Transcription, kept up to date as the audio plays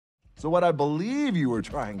So what I believe you were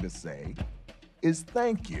trying to say is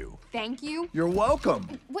thank you. Thank you? You're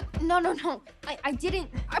welcome. What? No. I didn't.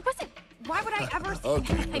 I wasn't. Why would I ever say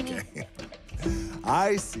that? I mean,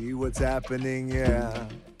 I see what's happening, yeah.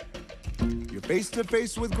 You're face to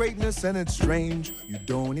face with greatness and it's strange. You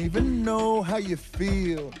don't even know how you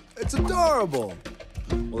feel. It's adorable.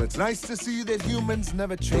 Well, it's nice to see that humans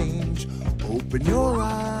never change. Open your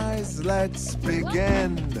eyes, let's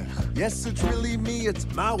begin. Yes, it's really me, it's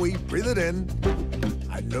Maui, breathe it in.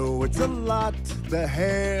 I know it's a lot, the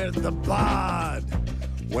hair, the bod.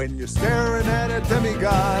 When you're staring at a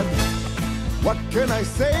demigod, what can I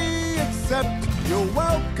say except you're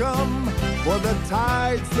welcome? For the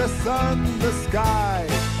tides, the sun, the sky.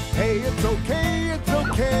 Hey, it's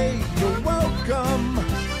okay, you're welcome.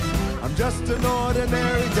 I'm just an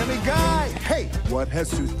ordinary demiguy. Hey, what has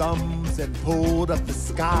two thumbs and pulled up the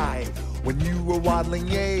sky? When you were waddling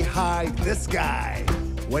yay high, this guy.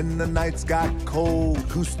 When the nights got cold,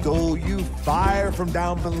 who stole you fire from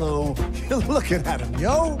down below? You're looking at him,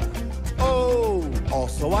 yo. Oh,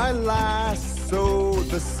 also I lasso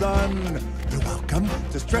the sun. You're welcome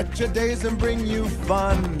to stretch your days and bring you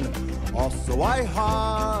fun. Also I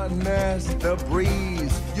harness the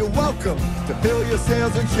breeze. You're welcome to fill your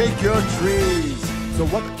sails and shake your trees. So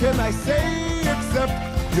what can I say except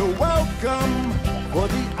you're welcome for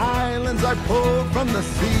the islands I pulled from the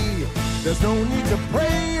sea. There's no need to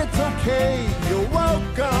pray, it's okay, you're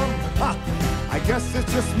welcome. Ha, I guess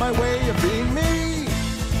it's just my way of being me.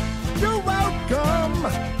 You're welcome,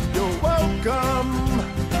 you're welcome.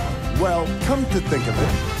 Well, come to think of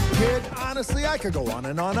it, kid, honestly, I could go on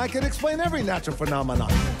and on. I could explain every natural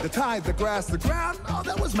phenomenon. The tide, the grass, the ground. Oh,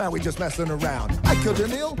 that was Maui just messing around. I killed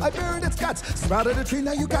an eel, I buried its guts. Sprouted a tree,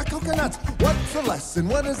 now you got coconuts. What's the lesson?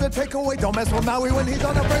 What does it take away? Don't mess with Maui when he's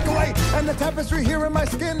on a breakaway. And the tapestry here in my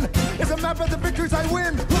skin is a map of the victories I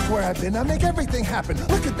win. Look where I've been, I make everything happen.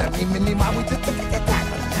 Look at that, me, mini Maui.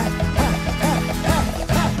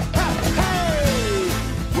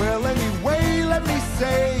 Well, anyway, let me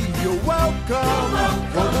say you're welcome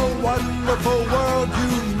for the wonderful world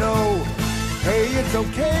you know. Hey, it's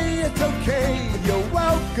okay, you're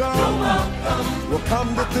welcome. Well,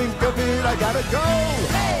 come to think of it, I gotta go.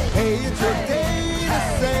 Hey, it's your day to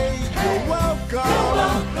say you're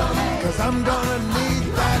welcome. Cause I'm gonna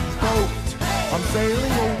need that boat. I'm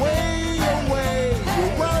sailing away,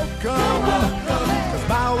 you're welcome. Cause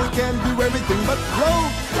Maui can do everything but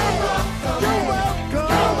float.